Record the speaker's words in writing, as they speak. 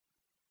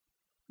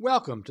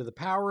Welcome to the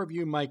Power of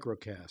You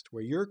microcast,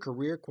 where your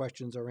career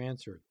questions are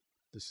answered.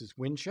 This is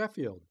Win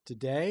Sheffield.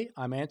 Today,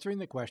 I'm answering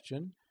the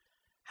question,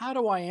 how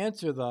do I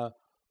answer the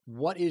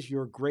 "what is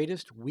your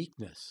greatest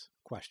weakness"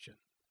 question?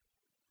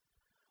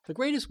 The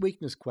greatest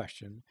weakness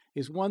question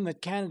is one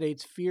that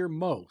candidates fear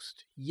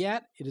most,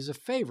 yet it is a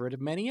favorite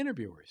of many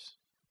interviewers.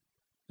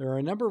 There are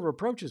a number of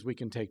approaches we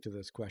can take to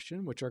this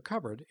question, which are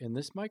covered in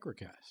this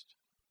microcast.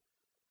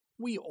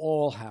 We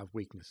all have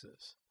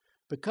weaknesses.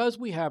 Because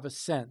we have a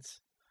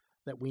sense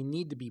that we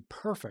need to be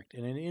perfect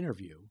in an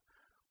interview,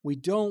 we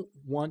don't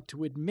want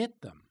to admit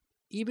them,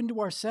 even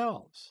to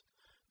ourselves.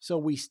 So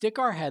we stick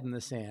our head in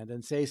the sand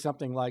and say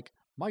something like,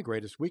 "My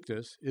greatest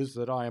weakness is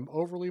that I am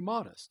overly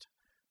modest,"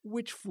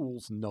 which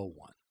fools no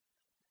one.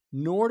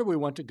 Nor do we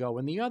want to go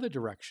in the other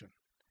direction.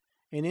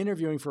 In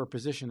interviewing for a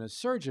position as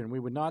surgeon,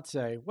 we would not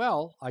say,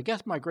 "Well, I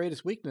guess my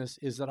greatest weakness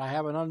is that I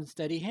have an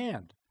unsteady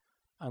hand,"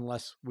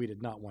 unless we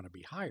did not want to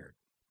be hired.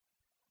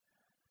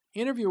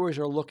 Interviewers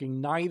are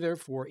looking neither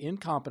for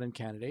incompetent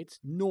candidates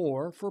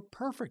nor for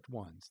perfect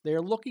ones. They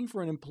are looking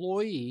for an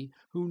employee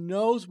who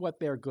knows what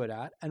they're good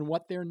at and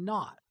what they're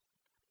not.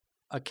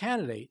 A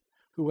candidate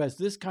who has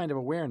this kind of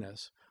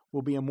awareness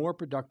will be a more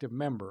productive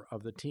member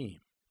of the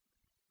team.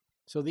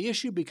 So the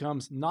issue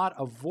becomes not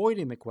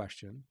avoiding the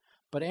question,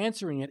 but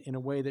answering it in a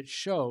way that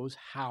shows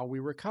how we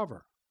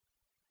recover.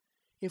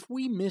 If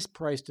we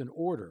mispriced an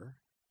order,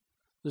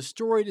 the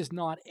story does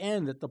not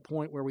end at the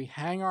point where we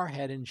hang our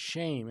head in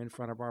shame in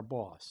front of our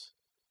boss.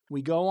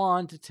 We go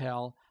on to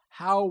tell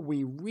how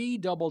we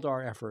redoubled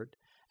our effort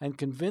and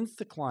convinced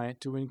the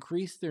client to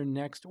increase their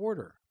next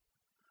order.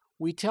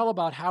 We tell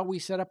about how we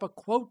set up a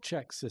quote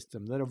check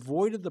system that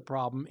avoided the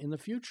problem in the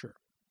future.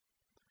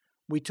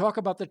 We talk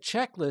about the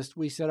checklist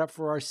we set up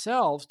for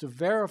ourselves to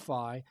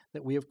verify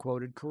that we have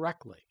quoted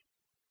correctly.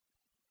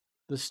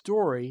 The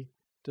story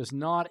does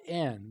not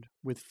end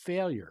with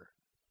failure.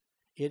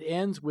 It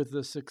ends with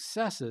the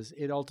successes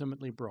it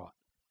ultimately brought.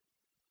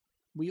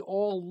 We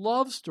all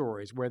love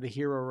stories where the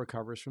hero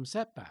recovers from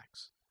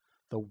setbacks.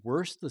 The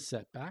worse the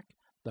setback,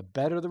 the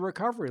better the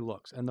recovery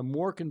looks, and the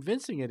more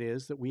convincing it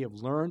is that we have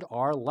learned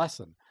our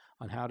lesson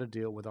on how to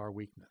deal with our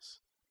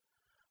weakness.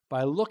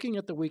 By looking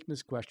at the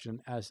weakness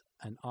question as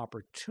an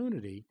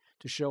opportunity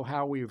to show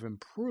how we have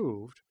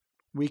improved,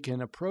 we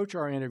can approach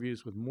our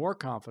interviews with more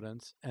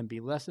confidence and be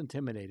less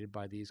intimidated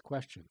by these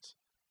questions.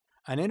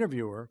 An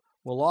interviewer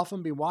will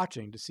often be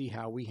watching to see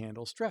how we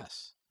handle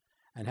stress,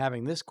 and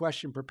having this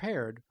question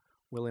prepared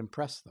will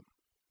impress them.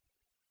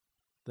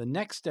 The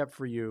next step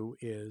for you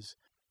is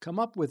come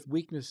up with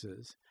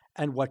weaknesses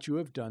and what you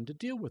have done to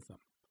deal with them.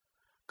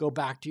 Go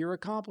back to your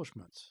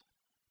accomplishments.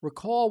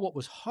 Recall what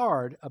was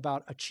hard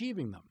about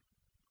achieving them.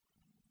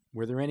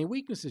 Were there any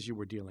weaknesses you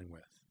were dealing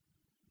with?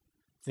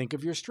 Think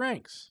of your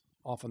strengths.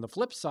 Often the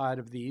flip side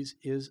of these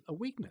is a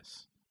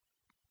weakness.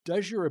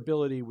 Does your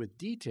ability with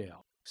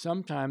detail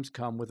sometimes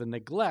come with a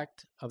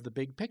neglect of the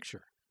big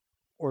picture,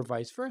 or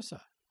vice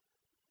versa?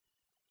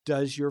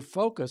 Does your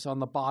focus on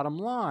the bottom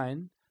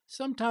line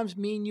sometimes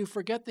mean you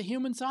forget the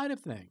human side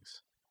of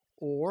things,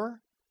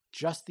 or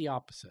just the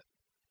opposite?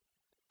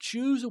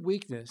 Choose a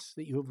weakness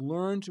that you have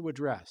learned to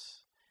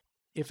address.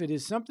 If it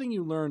is something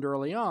you learned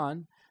early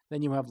on,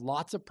 then you have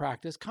lots of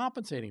practice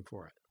compensating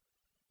for it.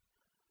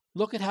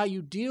 Look at how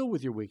you deal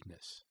with your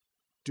weakness.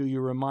 Do you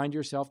remind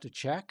yourself to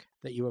check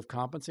that you have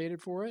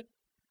compensated for it?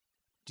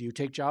 Do you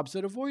take jobs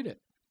that avoid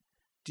it?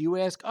 Do you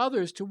ask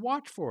others to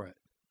watch for it?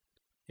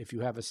 If you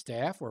have a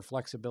staff or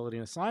flexibility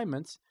in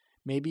assignments,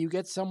 maybe you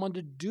get someone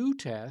to do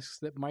tasks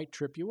that might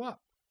trip you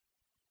up.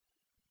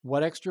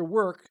 What extra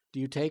work do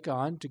you take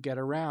on to get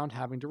around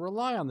having to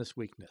rely on this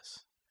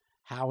weakness?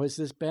 How has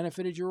this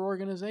benefited your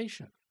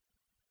organization?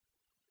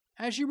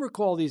 As you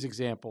recall these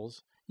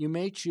examples, you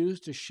may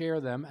choose to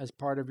share them as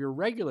part of your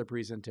regular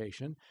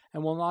presentation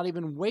and will not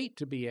even wait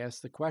to be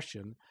asked the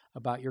question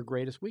about your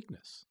greatest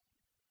weakness.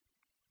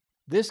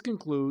 This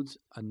concludes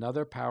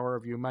another Power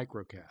of You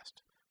microcast.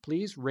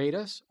 Please rate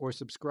us or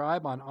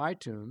subscribe on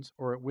iTunes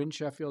or at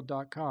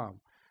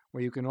winsheffield.com,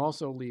 where you can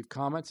also leave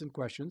comments and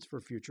questions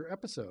for future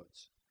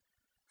episodes.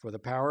 For the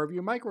Power of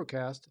You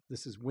microcast,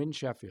 this is Win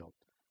Sheffield.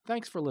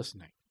 Thanks for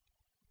listening.